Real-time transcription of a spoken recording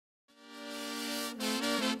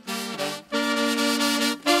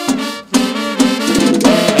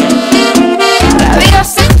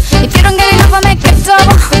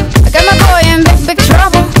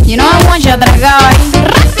pegado ahí.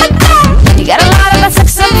 You got a lot of that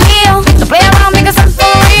sex appeal. Don't play around because I'm for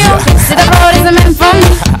real. See the road is a man for me.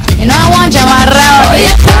 You know I want you amarrado.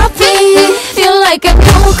 Oye papi, feel like a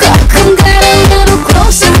mocha. Come get a little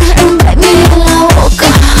closer and bite me en la boca.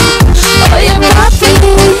 Oye papi,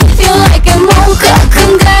 feel like a mocha.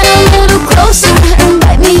 Come get a little closer and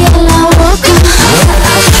bite me en la boca.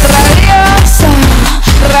 Rabiosa,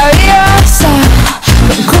 rabiosa.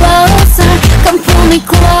 Come closer, come pull me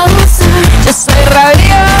closer. Yo soy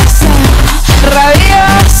rabiosa,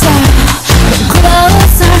 rabiosa. Come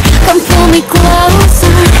closer, come pull me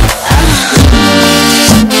closer.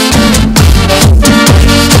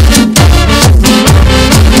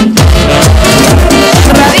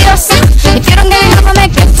 Rabiosa, if you don't get enough I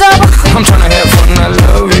make it double. I'm tryna have fun, I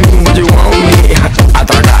love you, but you want me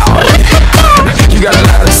atracado. You got a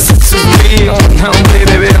lot of sex appeal. Now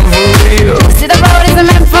baby, I'm for real. See the road is a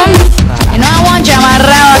man for me. You know I want you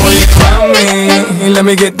amarrado aquí. Oye mami, let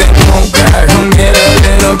me get that mocha. Come get a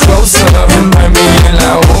little closer and bite me en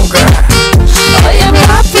la boca. Oye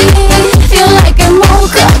papi, feel like a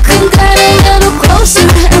mocha. Come get a little closer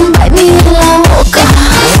and bite me en la boca.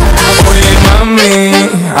 Oye mami,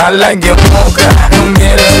 I like your mocha. Come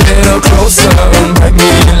get a little closer and bite me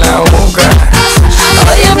en la boca.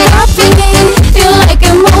 Oye papi, feel like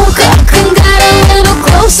a mocha. Come get a little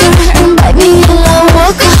closer and bite me en la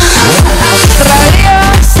boca.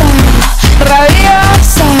 Rabiosa,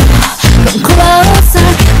 rabiosa. Come closer,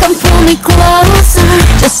 come pull me closer.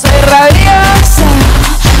 Yo soy rabiosa,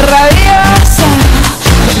 rabiosa.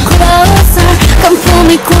 Come closer, come pull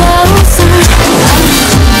me closer.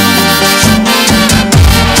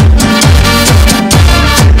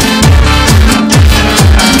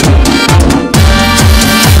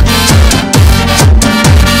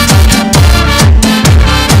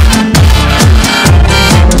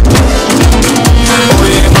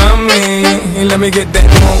 Oye mami, let me get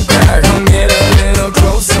that